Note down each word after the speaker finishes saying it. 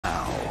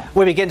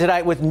We begin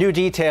tonight with new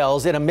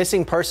details in a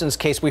missing persons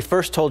case we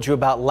first told you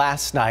about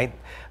last night.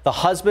 The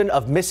husband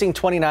of missing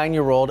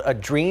 29-year-old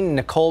Adrene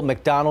Nicole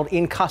McDonald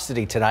in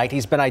custody tonight.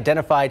 He's been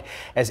identified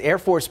as Air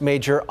Force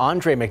Major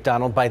Andre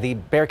McDonald by the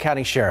Bexar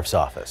County Sheriff's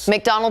Office.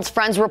 McDonald's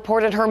friends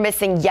reported her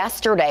missing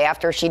yesterday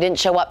after she didn't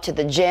show up to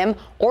the gym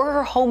or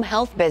her home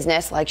health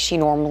business like she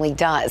normally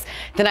does.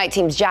 The night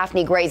team's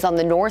Japhanie Gray's on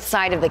the north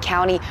side of the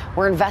county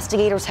where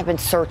investigators have been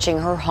searching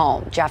her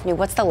home. Japhanie,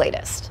 what's the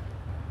latest?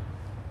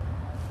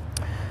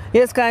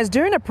 Yes, guys,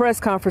 during a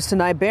press conference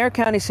tonight, Bexar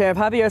County Sheriff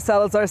Javier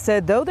Salazar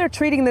said though they're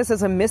treating this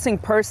as a missing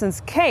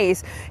persons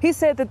case, he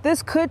said that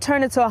this could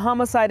turn into a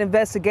homicide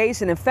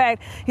investigation. In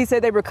fact, he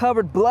said they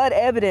recovered blood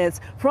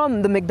evidence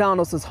from the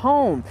McDonald's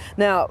home.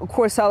 Now, of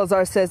course,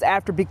 Salazar says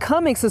after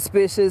becoming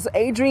suspicious,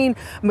 Adrene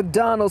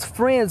McDonald's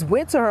friends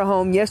went to her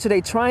home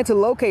yesterday trying to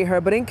locate her,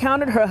 but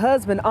encountered her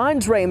husband,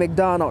 Andre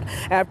McDonald.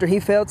 After he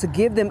failed to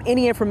give them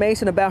any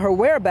information about her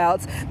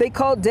whereabouts, they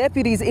called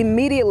deputies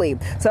immediately.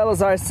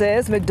 Salazar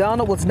says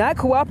McDonald was not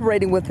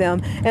cooperating with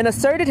them and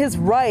asserted his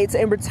rights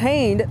and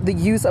retained the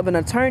use of an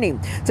attorney.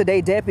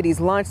 Today, deputies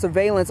launched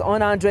surveillance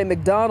on Andre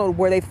McDonald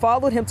where they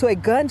followed him to a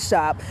gun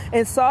shop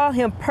and saw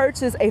him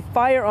purchase a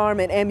firearm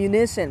and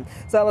ammunition.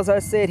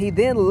 Salazar said he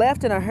then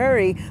left in a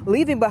hurry,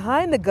 leaving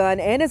behind the gun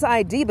and his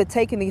ID but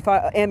taking the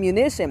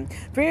ammunition.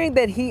 Fearing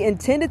that he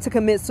intended to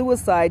commit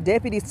suicide,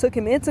 deputies took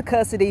him into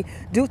custody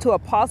due to a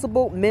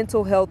possible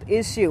mental health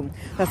issue.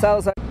 Now,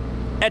 Salazar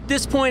at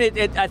this point,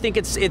 I think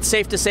it's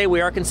safe to say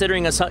we are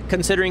considering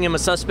him a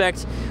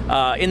suspect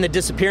in the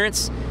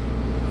disappearance.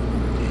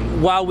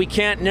 While we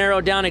can't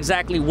narrow down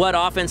exactly what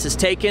offense is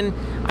taken,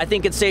 I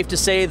think it's safe to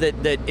say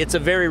that it's a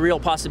very real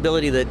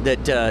possibility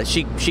that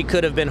she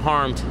could have been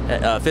harmed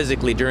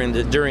physically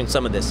during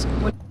some of this.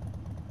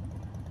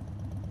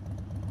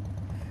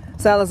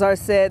 Salazar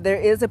said there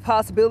is a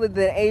possibility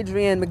that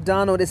Adrene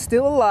McDonald is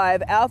still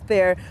alive out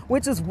there,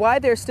 which is why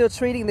they're still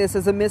treating this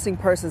as a missing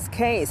persons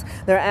case.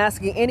 They're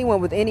asking anyone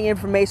with any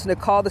information to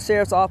call the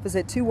sheriff's office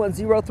at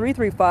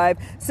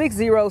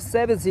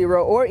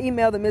 210-335-6070 or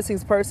email the missing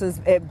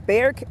persons at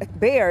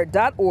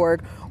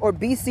bear.org or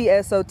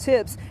BCSO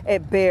tips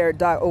at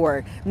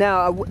bear.org.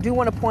 Now, I do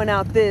want to point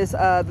out this,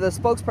 the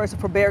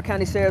spokesperson for Bexar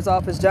County Sheriff's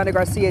Office, Johnny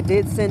Garcia,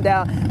 did send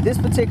out this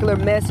particular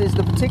message,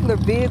 the particular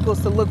vehicles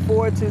to look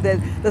forward to that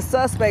the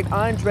suspect,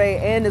 Andre,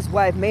 and his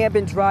wife may have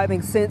been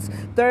driving since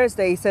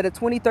Thursday. He said a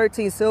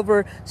 2013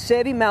 silver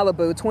Chevy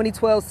Malibu,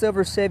 2012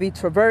 silver Chevy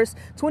Traverse,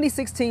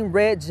 2016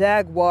 red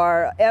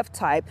Jaguar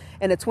F-Type,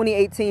 and a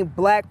 2018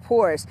 black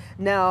Porsche.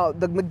 Now,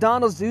 the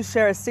McDonald's do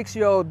share a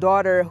 6-year-old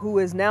daughter who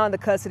is now in the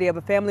custody of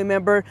a family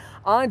member.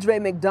 Andre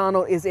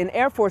McDonald is in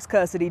Air Force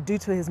custody due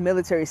to his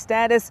military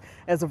status.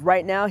 As of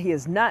right now, he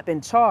has not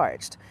been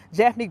charged.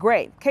 Japhanie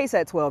Gray,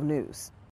 KSAT 12 News.